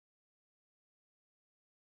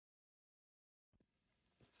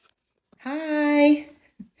Hi.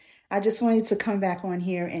 I just wanted to come back on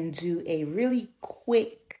here and do a really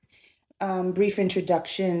quick, brief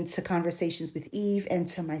introduction to Conversations with Eve and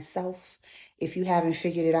to myself. If you haven't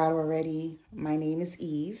figured it out already, my name is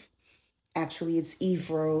Eve. Actually, it's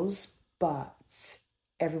Eve Rose, but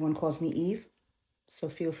everyone calls me Eve, so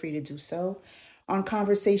feel free to do so. On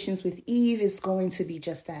Conversations with Eve is going to be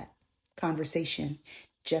just that conversation,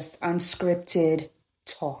 just unscripted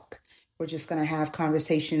talk. We're just going to have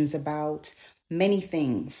conversations about many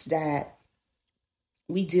things that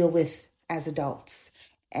we deal with as adults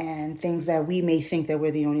and things that we may think that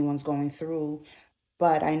we're the only ones going through.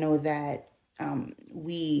 But I know that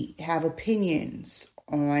we have opinions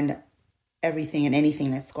on everything and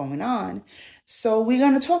anything that's going on. So we're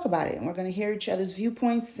going to talk about it and we're going to hear each other's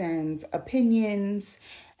viewpoints and opinions.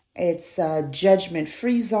 It's a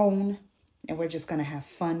judgment-free zone and we're just going to have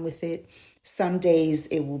fun with it. Some days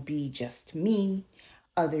it will be just me.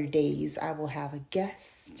 Other days I will have a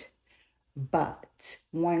guest. But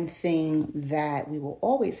one thing that we will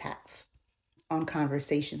always have on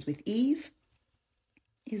Conversations with Eve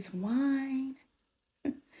is wine.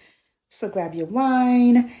 So grab your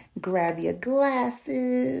wine, grab your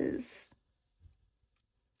glasses,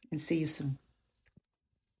 and see you soon.